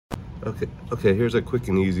Okay, here's a quick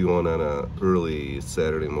and easy one on a early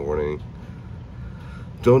Saturday morning.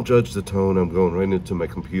 Don't judge the tone. I'm going right into my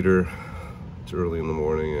computer. It's early in the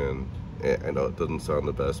morning, and I know it doesn't sound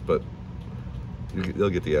the best, but you'll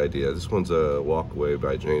get the idea. This one's a Walk Away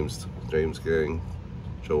by James Gang,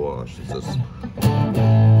 Joe Walsh. It's this.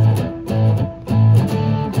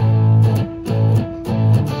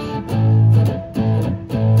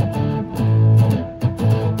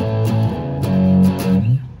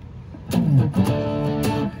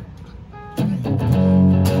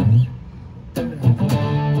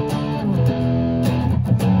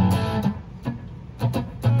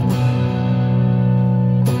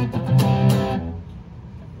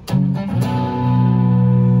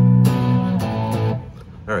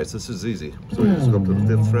 Alright, so this is easy. So we just go up to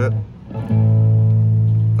the 5th fret.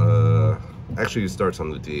 Actually, it starts on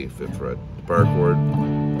the D, 5th fret. The bar chord.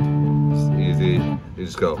 It's easy. You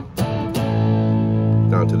just go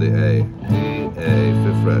down to the A. D, A,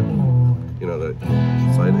 5th fret. You know, the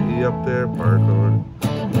slide the E up there, bar chord.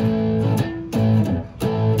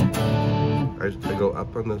 I go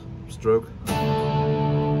up on the stroke.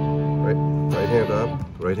 Right hand up,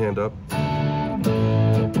 right hand up.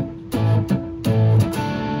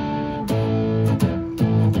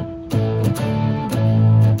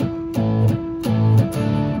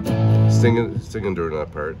 Singing during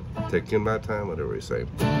that part, taking my time, whatever you say.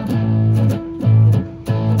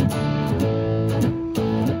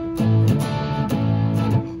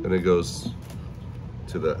 Then it goes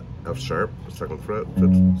to the F sharp, 2nd fret,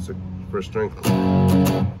 1st string,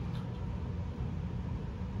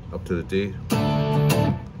 up to the D,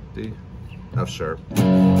 F sharp,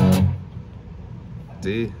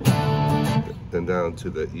 D, then down to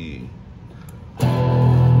the E.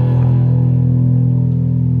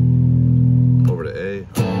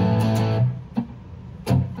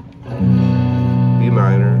 B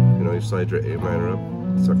minor, you know, you slide your A minor up,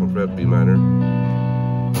 2nd fret, B minor,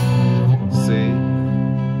 C,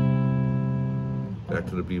 back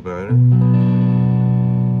to the B minor,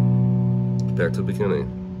 back to the beginning.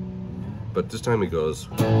 But this time he goes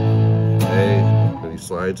A, and he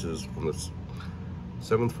slides his from the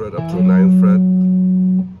 7th fret up to the 9th fret,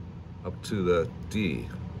 up to the D,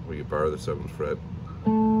 where you bar the 7th fret.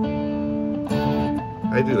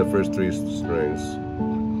 I do the first 3 strings,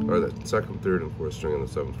 or the 2nd, 3rd, and 4th string on the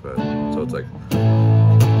 7th fret. So it's like.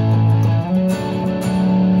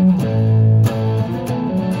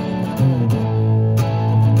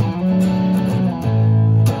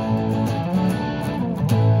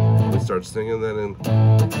 We start singing that in,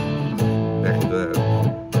 back into that.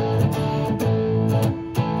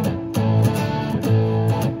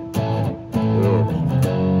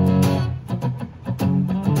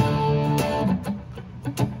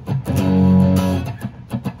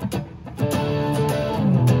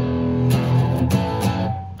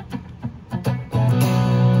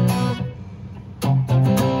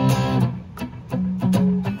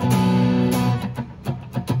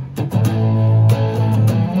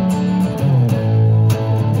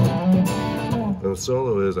 The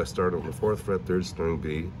solo is I start on the 4th fret, 3rd string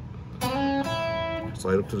B,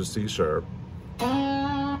 slide up to the C sharp,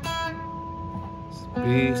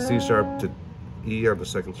 B, C sharp to E on the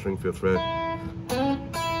 2nd string, 5th fret,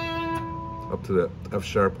 up to the F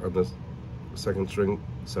sharp on the 2nd string,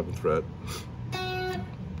 7th fret.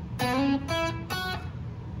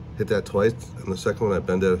 Hit that twice, and the second one I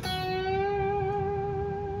bend it.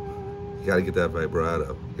 You gotta get that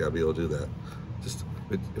vibrato. You gotta be able to do that. Just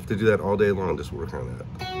if they do that all day long, just work on that.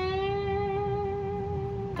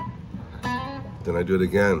 Then I do it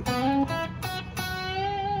again.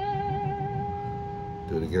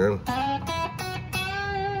 Do it again.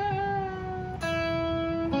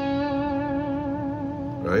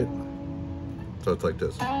 Right? So it's like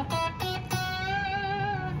this.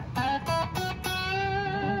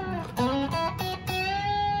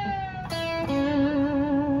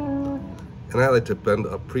 And I like to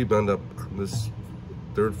pre-bend up on this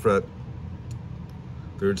 3rd fret,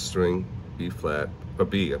 3rd string, B flat, or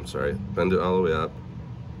B, I'm sorry. Bend it all the way up.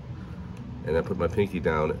 And I put my pinky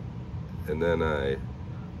down, and then I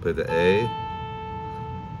play the A,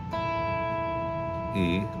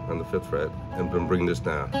 E on the 5th fret, and then bring this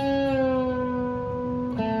down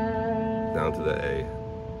to the A.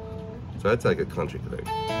 So that's like a country thing.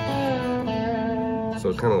 So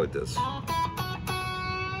it's kind of like this.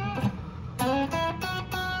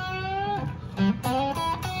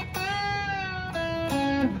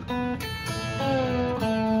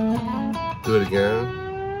 Do it again.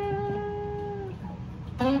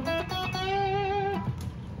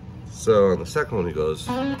 So on the second one he goes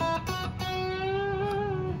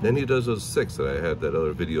Then he does those 6 that I had that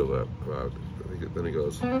other video about. Then he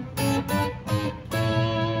goes. So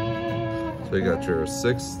you got your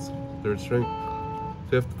 6th, 3rd string,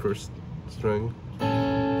 5th, 1st string.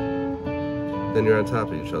 Then you're on top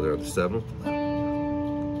of each other on the 7th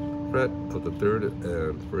fret of the 3rd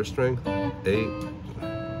and 1st string, 8,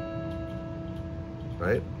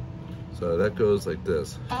 right? So that goes like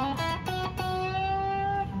this.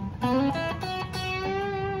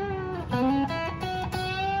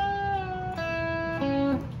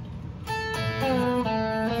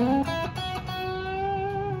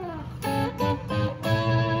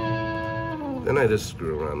 Then I just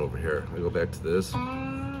screw around over here. I go back to this. You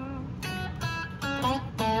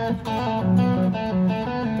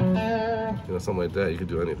know, something like that. You could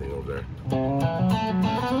do anything over there.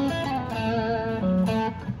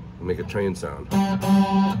 Make a train sound.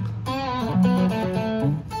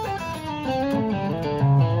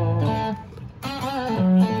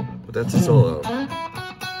 But that's a solo.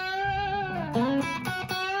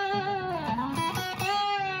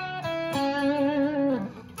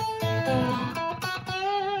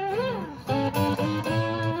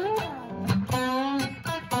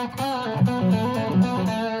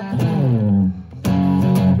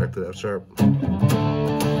 Back to that sharp.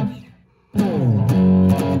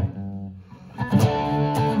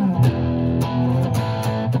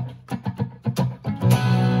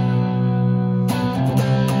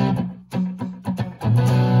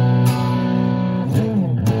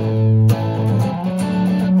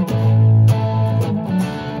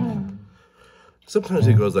 Sometimes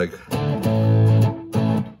he goes like,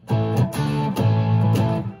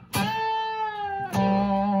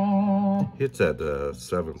 hits that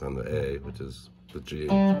 7th on the A, which is the G.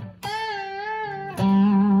 So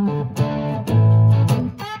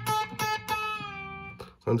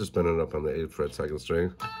I'm just spinning it up on the 8th fret 2nd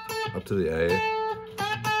string, up to the A.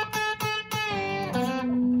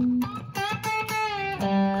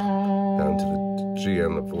 Down to the G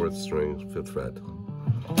on the 4th string, 5th fret.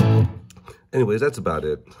 Anyways, that's about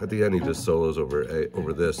it. At the end, he just solos over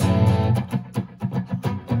this.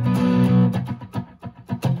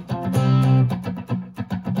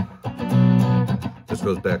 Just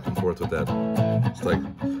goes back and forth with that. It's like,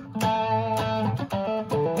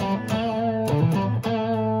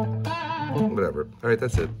 whatever. All right,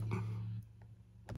 that's it.